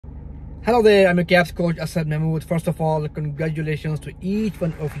Hello there, I'm your Kaps coach Asad Mehmood. First of all, congratulations to each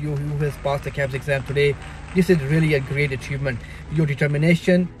one of you who has passed the Kaps exam today. This is really a great achievement. Your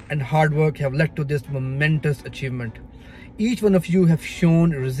determination and hard work have led to this momentous achievement. Each one of you have shown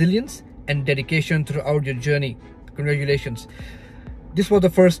resilience and dedication throughout your journey. Congratulations. This was the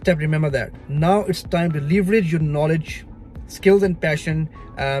first step, remember that. Now it's time to leverage your knowledge, skills and passion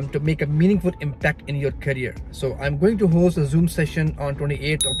to make a meaningful impact in your career. So I'm going to host a Zoom session on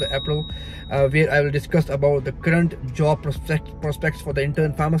 28th of April where I will discuss about the current job prospects for the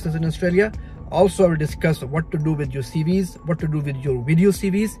intern pharmacists in Australia. Also, I will discuss what to do with your CVs, what to do with your video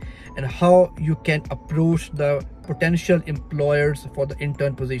CVs, and how you can approach the potential employers for the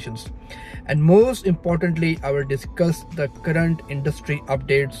intern positions. And most importantly, I will discuss the current industry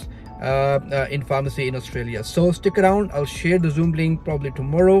updates in pharmacy in Australia. So stick around, I'll share the Zoom link probably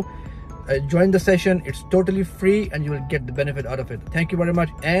tomorrow. Join the session, it's totally free and you will get the benefit out of it. Thank you very much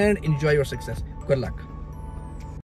and enjoy your success. Good luck.